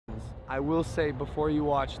I will say before you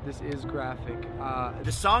watch, this is graphic.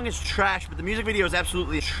 The song is trash, but the music video is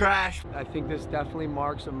absolutely trash. I think this definitely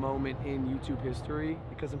marks a moment in YouTube history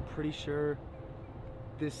because I'm pretty sure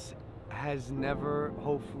this has never,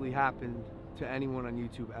 hopefully, happened to anyone on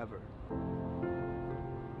YouTube ever.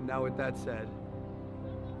 Now with that said,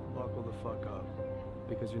 buckle the fuck up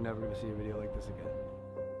because you're never gonna see a video like this again.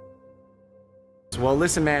 Well,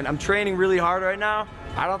 listen, man, I'm training really hard right now.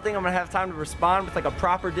 I don't think I'm gonna have time to respond with like a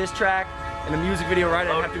proper diss track and a music video right.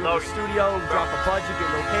 I have to go to the studio, drop a budget,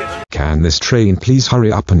 get location. Can this train please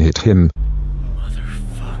hurry up and hit him?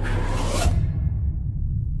 Motherfucker.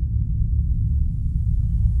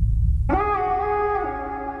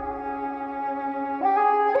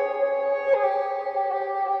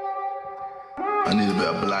 I need a bit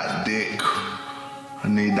of black dick. I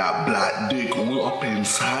need that black dick all up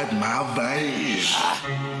inside my veins.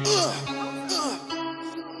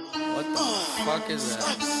 What the fuck is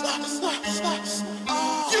that?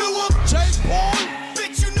 You up, Jake Paul?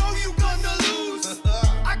 Bitch, you know you gonna lose.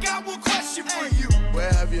 I got one question for you.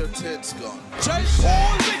 Where have your tits gone? Jake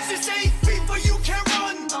Paul, bitch, this ain't FIFA, you can't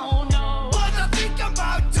run. Oh no, but I think I'm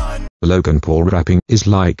about done. Logan Paul rapping is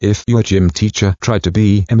like if your gym teacher tried to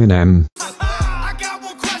be Eminem.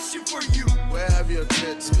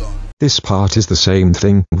 This part is the same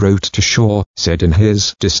thing Wrote to Shore said in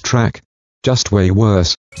his diss track, just way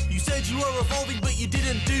worse. You said you were evolving, but you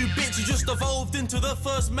didn't do bits. You just evolved into the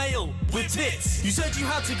first male with tits. You said you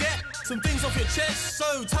had to get some things off your chest,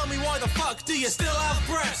 so tell me why the fuck do you still have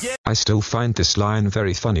breasts? Yeah. I still find this line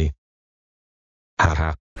very funny.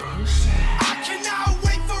 Haha. I cannot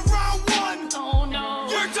wait for round one. Oh no.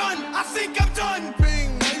 You're done. I think I'm done.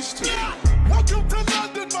 Being nice to you. Welcome to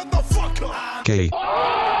London, motherfucker. Gay.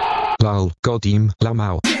 Lol, goddamn,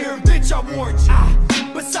 lamau. Here, bitch, I warned you.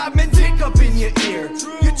 But Simon dick up in your ear.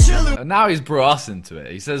 You're chilling. And now he's brought us into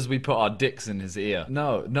it. He says we put our dicks in his ear.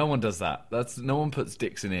 No, no one does that. No one puts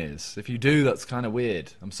dicks in ears. If you do, that's kind of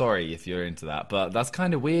weird. I'm sorry if you're into that, but that's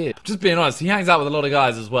kind of weird. Just being honest, he hangs out with a lot of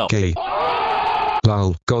guys as well. Gay.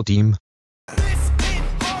 Lol, goddamn.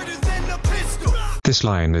 This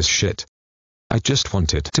line is shit. I just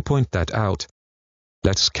wanted to point that out.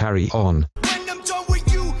 Let's carry on.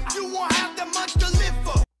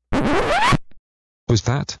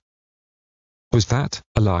 Was that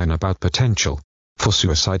a line about potential for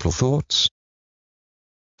suicidal thoughts?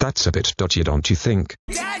 That's a bit dodgy, don't you think?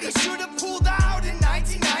 Daddy should have pulled out in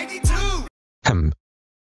 1992.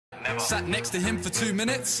 Sat next to him for 2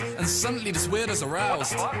 minutes, and suddenly this weirdo's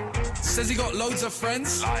aroused. Says he got loads of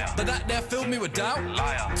friends, but that there filled me with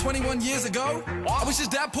doubt. 21 years ago, I wish his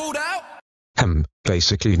dad pulled out.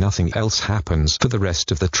 Basically nothing else happens for the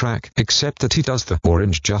rest of the track except that he does the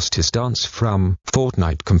Orange Justice dance from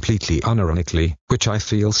Fortnite completely unironically, which I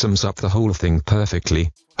feel sums up the whole thing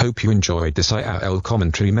perfectly. Hope you enjoyed this IRL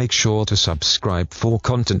commentary. Make sure to subscribe for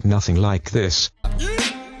content nothing like this. You